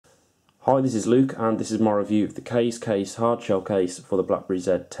Hi, this is Luke and this is my review of the KaysCase hardshell case for the BlackBerry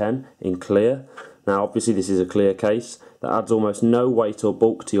Z10 in clear. Now obviously this is a clear case that adds almost no weight or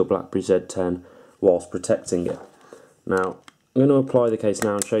bulk to your BlackBerry Z10 whilst protecting it. Now I'm going to apply the case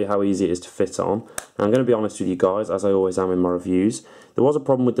now and show you how easy it is to fit on. Now, I'm going to be honest with you guys, as I always am in my reviews. There was a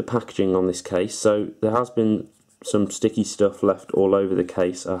problem with the packaging on this case, so there has been some sticky stuff left all over the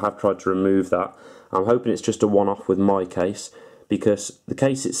case. I have tried to remove that. I'm hoping it's just a one-off with my case, because the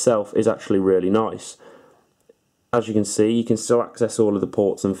case itself is actually really nice. As you can see, you can still access all of the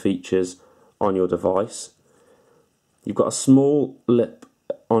ports and features on your device. You've got a small lip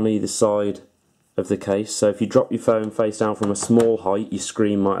on either side of the case, so if you drop your phone face down from a small height, your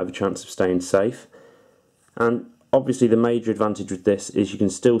screen might have a chance of staying safe. And obviously the major advantage with this is you can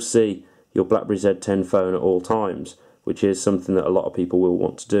still see your BlackBerry Z10 phone at all times, which is something that a lot of people will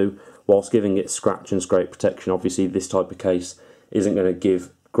want to do, whilst giving it scratch and scrape protection. Obviously this type of case isn't going to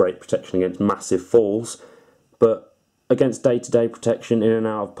give great protection against massive falls, but against day-to-day protection in and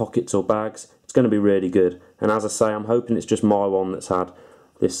out of pockets or bags, it's going to be really good. And as I say, I'm hoping it's just my one that's had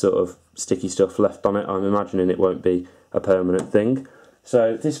this sort of sticky stuff left on it. I'm imagining it won't be a permanent thing.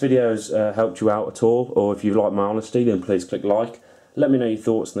 So if this video's helped you out at all, or if you like my honesty, then please click like. Let me know your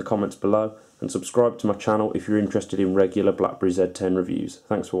thoughts in the comments below, and subscribe to my channel if you're interested in regular BlackBerry Z10 reviews.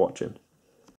 Thanks for watching.